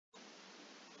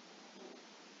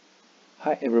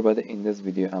Hi everybody, in this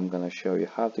video I'm gonna show you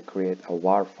how to create a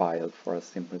WAR file for a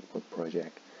Spring Boot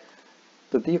project.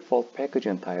 The default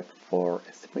packaging type for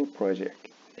a Spring project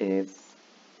is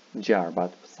jar,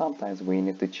 but sometimes we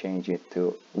need to change it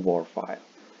to WAR file.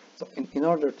 So in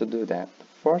order to do that, the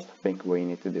first thing we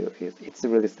need to do is, it's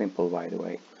really simple by the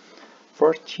way,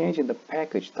 first changing the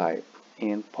package type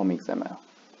in pom.xml.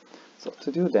 So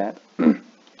to do that,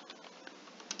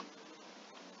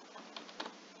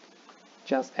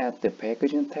 just add the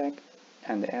packaging tag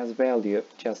and as value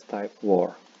just type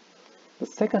war. The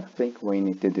second thing we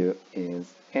need to do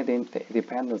is add in the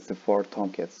dependency for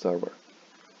Tomcat server.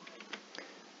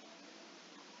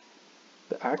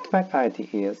 The artifact ID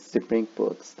is Spring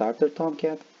Boot starter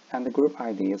Tomcat and the group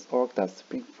ID is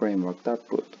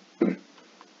org.springframework.boot.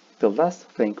 The last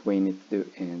thing we need to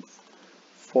do is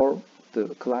for the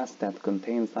class that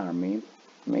contains our main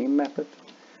method,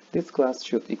 this class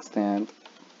should extend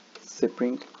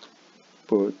Spring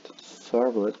Boot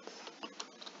servlet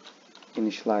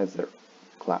initializer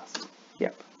class.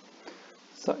 Yep.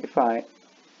 So if I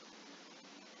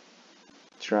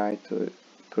try to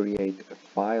create a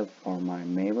file for my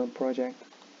maven project,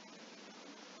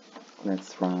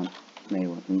 let's run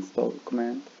maven install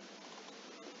command.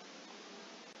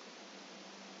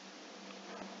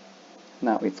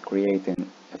 Now it's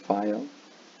creating a file.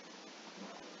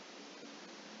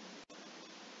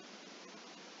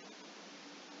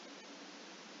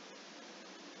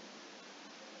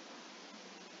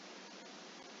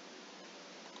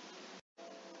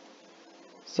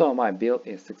 So my build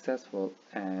is successful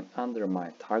and under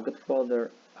my target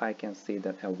folder I can see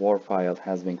that a WAR file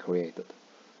has been created.